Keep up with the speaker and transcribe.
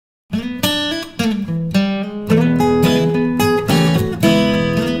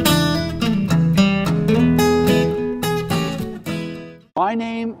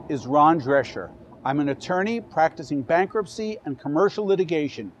is Ron Drescher. I'm an attorney practicing bankruptcy and commercial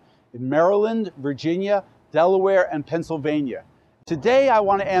litigation in Maryland, Virginia, Delaware, and Pennsylvania. Today, I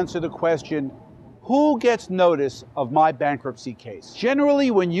want to answer the question, who gets notice of my bankruptcy case?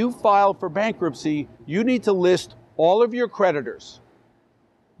 Generally, when you file for bankruptcy, you need to list all of your creditors.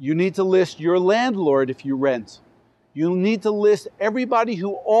 You need to list your landlord if you rent. You need to list everybody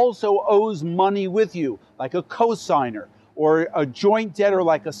who also owes money with you, like a co-signer, or a joint debtor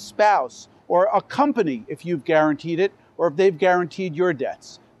like a spouse, or a company if you've guaranteed it, or if they've guaranteed your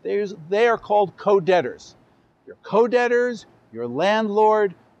debts. They are called co-debtors. Your co-debtors, your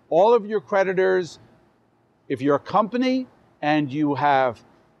landlord, all of your creditors. If you're a company and you have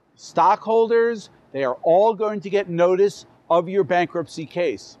stockholders, they are all going to get notice of your bankruptcy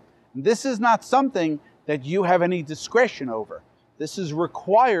case. And this is not something that you have any discretion over. This is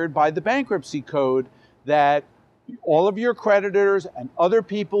required by the bankruptcy code that all of your creditors and other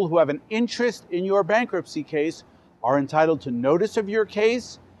people who have an interest in your bankruptcy case are entitled to notice of your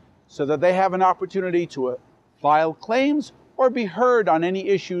case so that they have an opportunity to file claims or be heard on any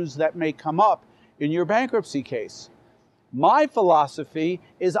issues that may come up in your bankruptcy case. My philosophy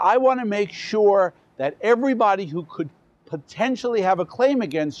is I want to make sure that everybody who could potentially have a claim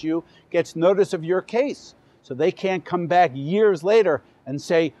against you gets notice of your case, so they can't come back years later and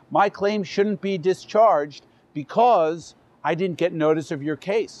say, my claim shouldn't be discharged because I didn't get notice of your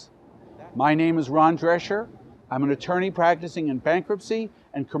case. My name is Ron Drescher. I'm an attorney practicing in bankruptcy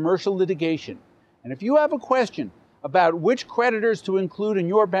and commercial litigation. And if you have a question about which creditors to include in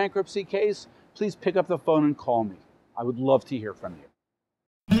your bankruptcy case, please pick up the phone and call me. I would love to hear from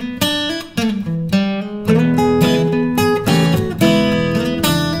you.